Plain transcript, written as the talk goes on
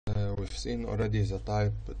we've seen already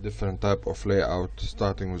the different type of layout,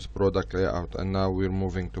 starting with product layout, and now we're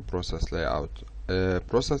moving to process layout.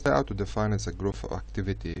 Process layout defines a group of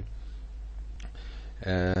activity.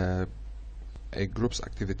 A group's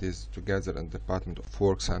activities together in department of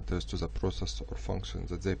work centers to the process or functions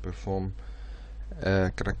that they perform,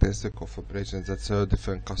 characteristic of operations that serve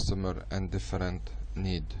different customer and different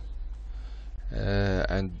need.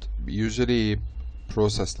 And usually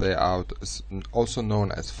process layout is also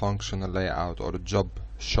known as functional layout or job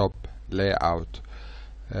shop layout.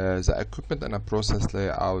 The equipment in a process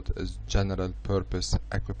layout is general purpose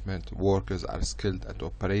equipment. Workers are skilled at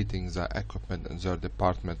operating the equipment in their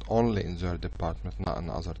department, only in their department, not in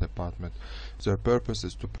other department. Their purpose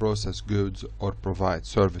is to process goods or provide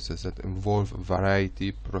services that involve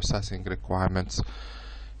variety processing requirements,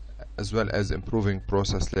 as well as improving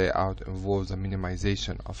process layout involves the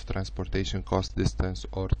minimization of transportation cost, distance,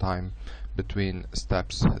 or time between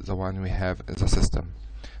steps, the one we have in the system.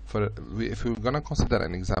 If we're gonna consider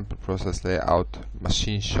an example process layout,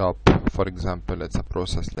 machine shop, for example, it's a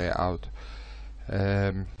process layout,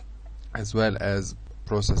 as well as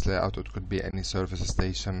process layout, it could be any service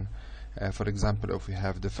station. For example, if we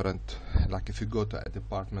have different, like if you go to a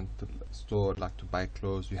department store, like to buy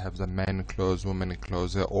clothes, you have the men clothes, women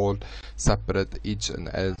clothes, they're all separate, each and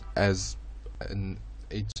as in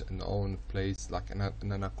each in own place, like in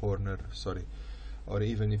a corner, sorry. Or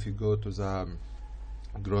even if you go to the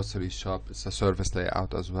grocery shop, it's a service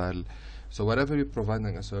layout as well. So whatever you're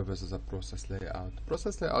providing a service is a process layout.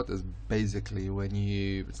 Process layout is basically when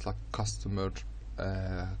it's like customer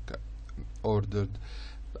ordered,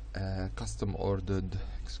 custom ordered,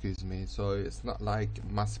 excuse me. So it's not like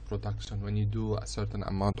mass production when you do a certain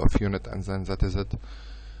amount of unit and then that is it.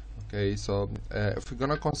 Okay, so if we're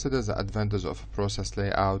gonna consider the advantage of a process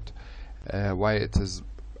layout, why it's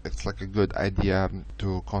like a good idea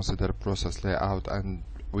to consider process layout, and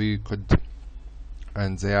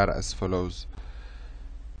they are as follows.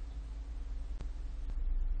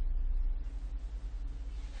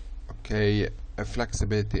 Okay, a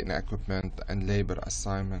flexibility in equipment and labor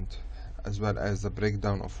assignment, as well as the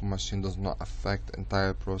breakdown of a machine does not affect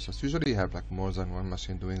entire process. Usually you have like more than one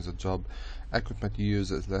machine doing the job. Equipment use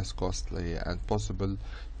is less costly and possible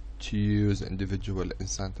to use individual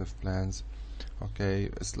incentive plans. Okay,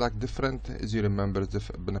 it's like different, as you remember,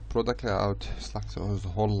 in a product layout, it's like the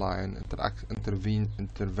whole line,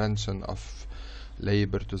 intervention of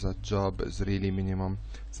labor to that job is really minimum.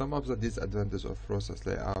 Some of the disadvantages of process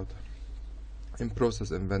layout: in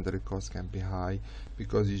process inventory costs can be high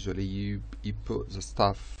because usually you put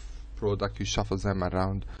the product, you shuffle them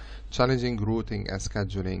around. Challenging routing and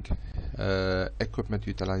scheduling. Equipment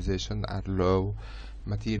utilization are low.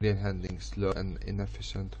 Material handling slow and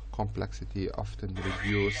inefficient. Complexity often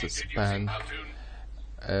reduces span.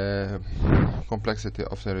 Complexity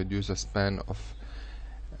often reduces span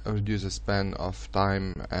of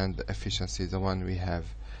time and efficiency, the one we have.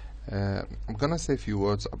 I'm gonna say a few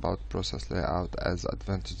words about process layout as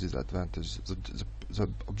advantage, disadvantage. The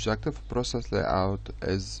objective of process layout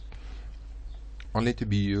is only to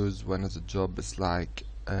be used when the job is like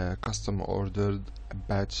custom ordered, a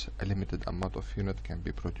batch, a limited amount of unit can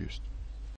be produced.